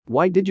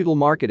Why digital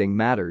marketing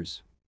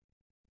matters.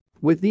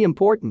 With the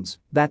importance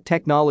that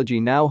technology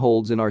now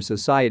holds in our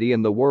society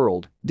and the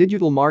world,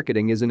 digital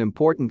marketing is an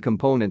important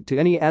component to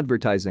any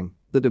advertising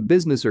that a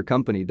business or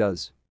company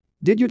does.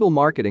 Digital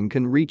marketing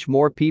can reach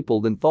more people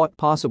than thought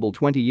possible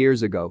 20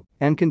 years ago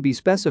and can be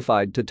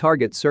specified to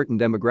target certain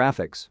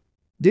demographics.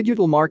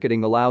 Digital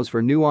marketing allows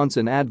for nuance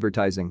in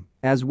advertising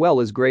as well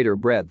as greater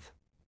breadth.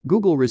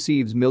 Google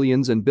receives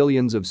millions and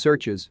billions of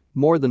searches,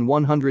 more than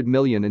 100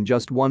 million in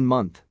just 1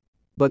 month.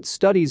 But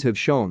studies have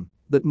shown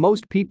that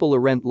most people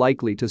aren't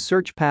likely to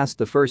search past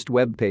the first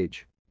web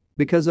page.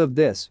 Because of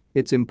this,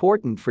 it's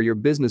important for your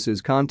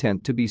business's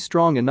content to be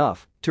strong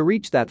enough to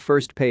reach that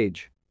first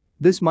page.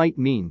 This might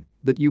mean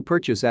that you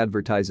purchase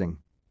advertising.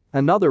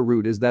 Another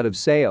route is that of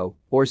SEO,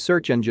 or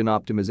search engine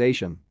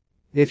optimization.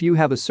 If you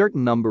have a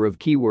certain number of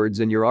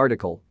keywords in your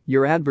article,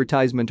 your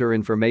advertisement or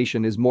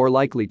information is more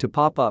likely to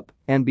pop up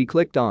and be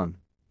clicked on.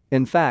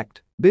 In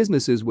fact,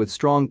 businesses with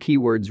strong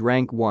keywords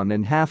rank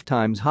 1.5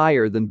 times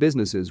higher than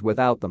businesses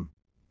without them.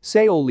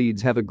 SEO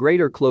leads have a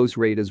greater close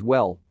rate as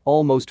well,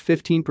 almost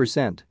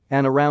 15%,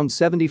 and around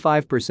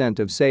 75%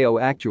 of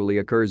SEO actually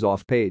occurs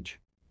off-page.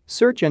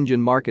 Search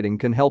engine marketing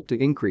can help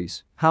to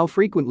increase how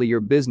frequently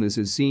your business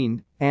is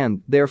seen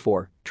and,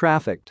 therefore,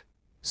 trafficked.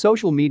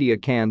 Social media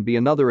can be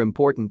another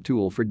important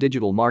tool for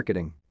digital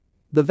marketing.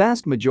 The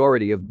vast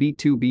majority of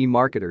B2B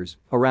marketers,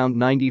 around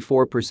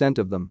 94%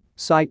 of them,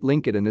 cite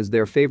LinkedIn as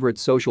their favorite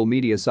social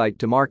media site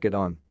to market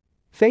on.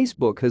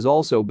 Facebook has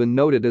also been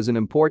noted as an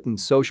important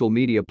social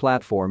media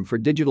platform for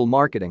digital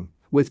marketing,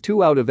 with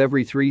 2 out of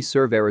every 3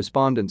 survey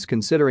respondents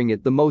considering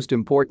it the most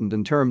important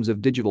in terms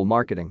of digital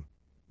marketing.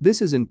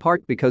 This is in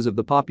part because of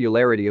the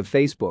popularity of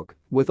Facebook,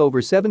 with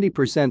over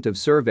 70% of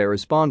survey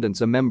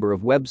respondents a member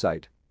of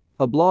website.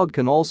 A blog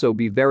can also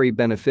be very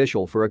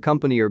beneficial for a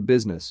company or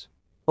business.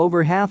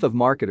 Over half of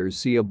marketers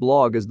see a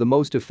blog as the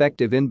most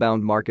effective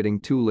inbound marketing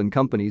tool, and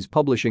companies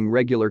publishing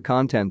regular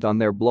content on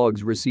their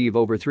blogs receive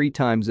over 3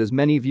 times as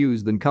many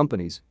views than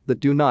companies that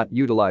do not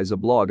utilize a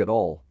blog at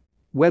all.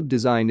 Web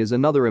design is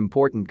another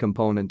important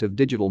component of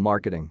digital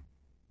marketing.